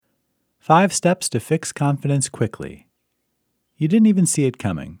5 steps to fix confidence quickly. You didn't even see it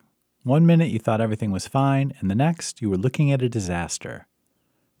coming. One minute you thought everything was fine, and the next you were looking at a disaster.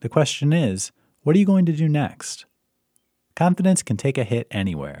 The question is, what are you going to do next? Confidence can take a hit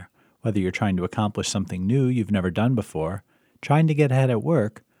anywhere, whether you're trying to accomplish something new you've never done before, trying to get ahead at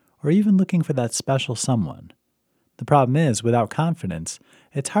work, or even looking for that special someone. The problem is, without confidence,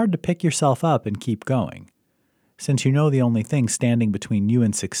 it's hard to pick yourself up and keep going. Since you know the only thing standing between you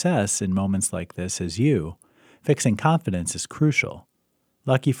and success in moments like this is you, fixing confidence is crucial.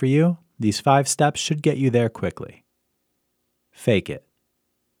 Lucky for you, these 5 steps should get you there quickly. Fake it.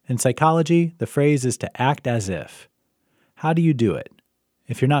 In psychology, the phrase is to act as if. How do you do it?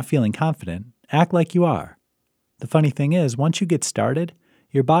 If you're not feeling confident, act like you are. The funny thing is, once you get started,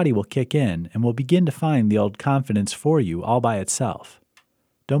 your body will kick in and will begin to find the old confidence for you all by itself.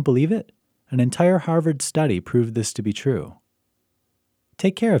 Don't believe it? An entire Harvard study proved this to be true.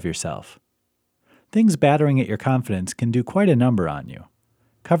 Take care of yourself. Things battering at your confidence can do quite a number on you.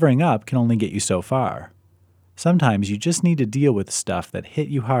 Covering up can only get you so far. Sometimes you just need to deal with stuff that hit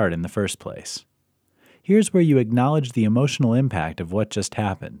you hard in the first place. Here's where you acknowledge the emotional impact of what just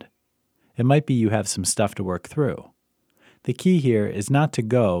happened. It might be you have some stuff to work through. The key here is not to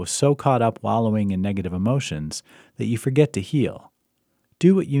go so caught up wallowing in negative emotions that you forget to heal.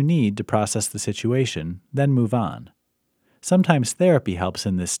 Do what you need to process the situation, then move on. Sometimes therapy helps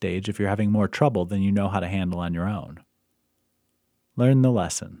in this stage if you're having more trouble than you know how to handle on your own. Learn the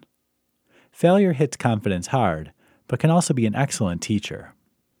lesson. Failure hits confidence hard, but can also be an excellent teacher.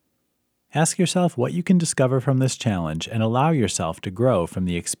 Ask yourself what you can discover from this challenge and allow yourself to grow from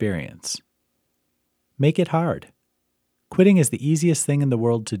the experience. Make it hard. Quitting is the easiest thing in the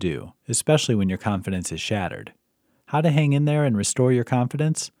world to do, especially when your confidence is shattered. How to hang in there and restore your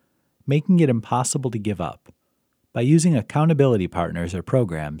confidence? Making it impossible to give up. By using accountability partners or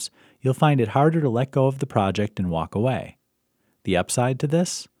programs, you'll find it harder to let go of the project and walk away. The upside to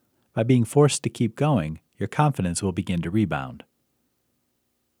this? By being forced to keep going, your confidence will begin to rebound.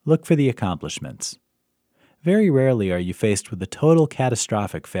 Look for the accomplishments. Very rarely are you faced with a total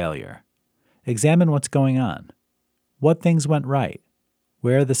catastrophic failure. Examine what's going on. What things went right?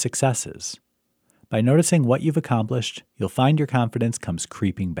 Where are the successes? By noticing what you've accomplished, you'll find your confidence comes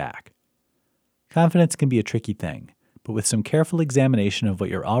creeping back. Confidence can be a tricky thing, but with some careful examination of what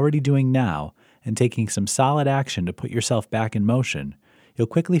you're already doing now and taking some solid action to put yourself back in motion, you'll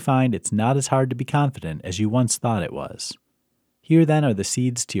quickly find it's not as hard to be confident as you once thought it was. Here then are the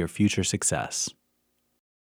seeds to your future success.